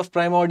loss of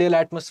primordial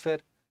atmosphere.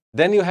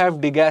 Then you have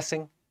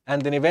degassing.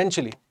 And then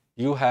eventually,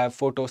 you have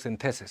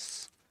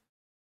photosynthesis.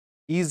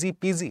 Easy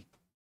peasy.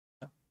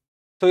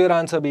 So your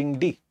answer being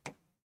D.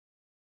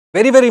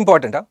 Very, very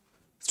important.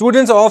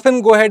 Students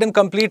often go ahead and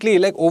completely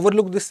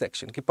overlook this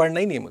section. Ki padhna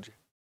hi nahi hai mujhe.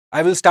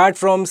 I will start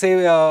from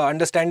say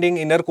understanding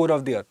inner core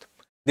of the earth.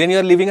 Then you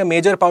are leaving a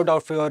major part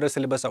of your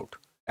syllabus out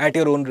at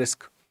your own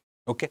risk.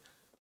 Okay.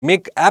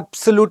 Make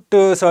absolute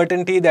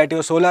certainty that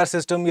your solar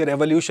system, your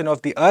evolution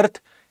of the earth,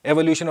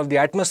 evolution of the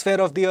atmosphere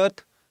of the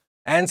earth,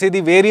 and say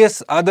the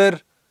various other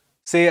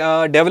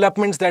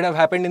developments that have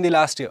happened in the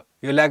last year,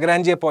 your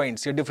Lagrange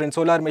points, your different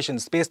solar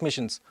missions, space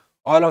missions,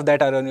 all of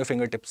that are on your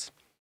fingertips.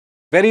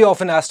 Very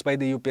often asked by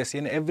the UPSC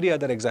and every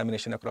other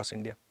examination across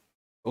India.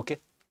 Okay.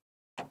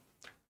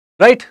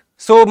 Right.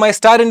 So my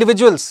star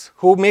individuals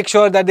who make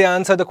sure that they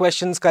answer the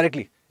questions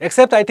correctly,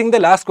 except I think the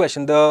last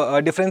question,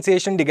 the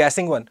differentiation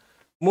degassing one,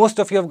 most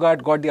of you have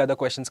got the other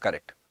questions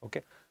correct.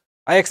 Okay.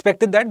 I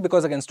expected that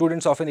because again,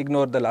 students often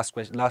ignore the last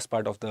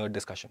part of the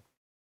discussion.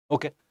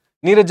 Okay.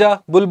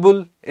 Neeraja,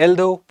 Bulbul,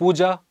 Eldho,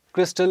 Pooja,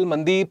 Crystal,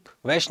 Mandeep,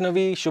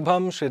 Vaishnavi,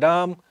 Shubham,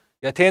 Shriram,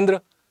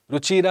 Yathendra,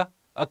 Ruchira,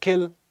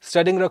 Akhil,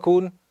 Studying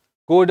Raccoon,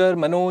 Coder,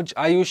 Manoj,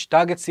 Ayush,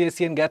 Target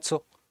CSC and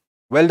Gatso.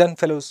 Well done,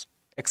 fellows.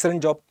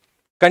 Excellent job.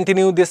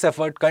 Continue this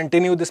effort,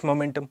 continue this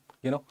momentum.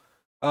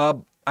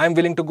 I'm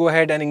willing to go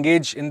ahead and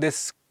engage in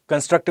this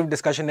constructive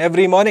discussion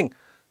every morning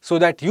so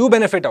that you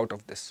benefit out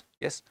of this.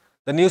 Yes.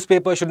 The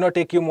newspaper should not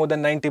take you more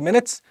than 90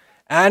 minutes.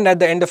 And at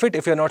the end of it,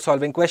 if you're not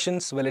solving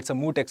questions, well, it's a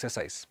moot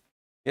exercise.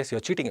 Yes,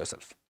 you're cheating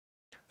yourself.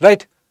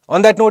 Right.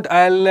 On that note,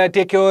 I'll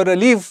take your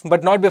leave,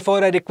 but not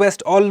before I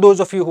request all those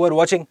of you who are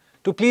watching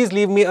to please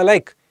leave me a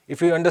like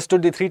if you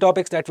understood the 3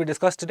 topics that we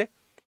discussed today.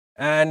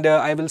 And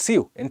I will see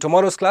you in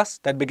tomorrow's class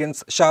that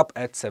begins sharp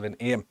at 7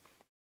 AM.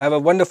 Have a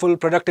wonderful,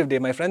 productive day,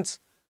 my friends.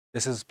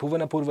 This is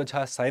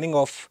Bhuvan signing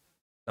off.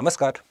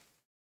 Namaskar.